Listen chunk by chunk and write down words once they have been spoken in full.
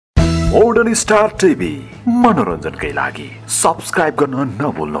Modern star TV मनोरञ्जनकै लागि subscribe गर्न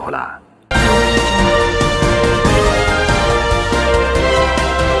नभुल्नुहोला।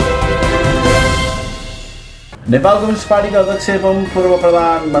 Nepal communist पार्टीका अध्यक्ष एवं पूर्व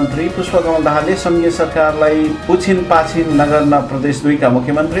प्रधानमन्त्री पुष्पकमल दाहालले संघीय सरकारलाई उछिन पाछिन नगर्न प्रदेश 2 का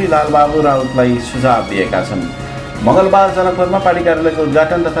मुख्यमन्त्री बाबु राउतलाई सुझाव दिएका छन्। मंगलबार जनकपुरमा पार्टी कार्यालयको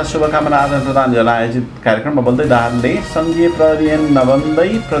उद्घाटन तथा शुभकामना आदान प्रदान गर्न आयोजित कार्यक्रममा बोल्दै दाहालले संघीय प्रहरी ऐन नबन्दै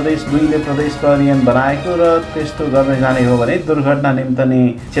प्रदेश 2 ले प्रदेश प्रहरी ऐन बनाएको र त्यस्तो गर्न जाने हो भने दुर्घटना निम्तने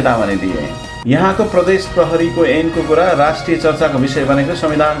चेतावनी दिए। यहाँको प्रदेश प्रहरीको ऐनको कुरा राष्ट्रिय चर्चाको विषय बनेको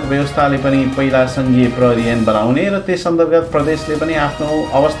संविधानको व्यवस्थाले पनि पहिला संघीय प्रहरी ऐन बनाउने र त्यस अन्तर्गत प्रदेशले पनि आफ्नो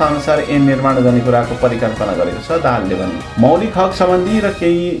अवस्था अनुसार ऐन निर्माण गर्ने कुराको परिकल्पना गरेको छ। दाहालले भने मौलिक हक सम्बन्धी र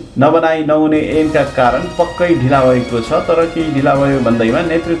केही नबनाई नहुने ऐनका कारण पक्कै ढिला भएको छ, तर केही ढिला भयो भन्दैमा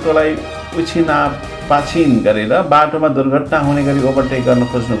नेतृत्वलाई उछिना पाछिन गरेर बाटोमा दुर्घटना हुने गरी ओभरटेक गर्न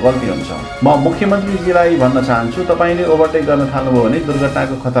खोज्नु गल्ती हुन्छ। म मुख्यमन्त्रीजीलाई भन्न चाहन्छु, तपाईले ओभरटेक गर्न थाल्नुभयो भने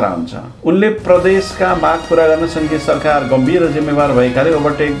दुर्घटनाको खतरा हुन्छ। उनले प्रदेशका माग पूरा गर्न संघीय सरकार गम्भीर र जिम्मेवार भएकाले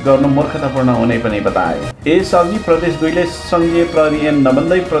ओभरटेक गर्नु मूर्खतापूर्ण हुने पनि बताए। यसअघि प्रदेश 2 ले संघीय प्रहरी ऐन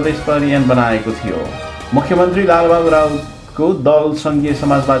नबन्दै प्रदेश प्रहरी ऐन बनाएको थियो। मुख्यमन्त्री बाबु राउतको दल संघीय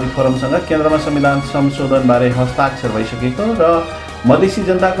समाजवादी फोरमसँग केन्द्रमा संविधान संशोधनबारे हस्ताक्षर भइसकेको र मधेसी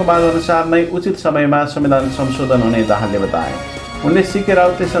जनताको माग अनुसार नै उचित समयमा संविधान संशोधन हुने दाहालले बताए। उनले सीके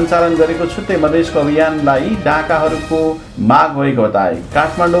राउतले सञ्चालन गरेको छुट्टै मधेसको अभियानलाई डाकाहरूको माग भएको बताए।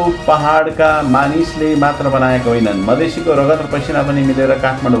 काठमाडौँ पहाडका मानिसले मात्र बनाएको होइनन्, मधेसीको रगत र पसिना पनि मिलेर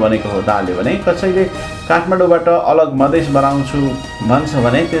काठमाडौँ बनेको हो। दाहालले भने कसैले काठमाडौँबाट अलग मधेस बनाउँछु भन्छ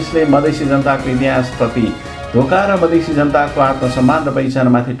भने त्यसले मधेसी जनताको इतिहासप्रति धोका र मधेसी जनताको आत्मसम्मान र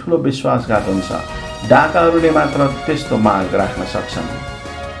पहिचानमाथि ठूलो विश्वासघात हुन्छ। डाकाहरूले मात्र त्यस्तो माग राख्न सक्छन्।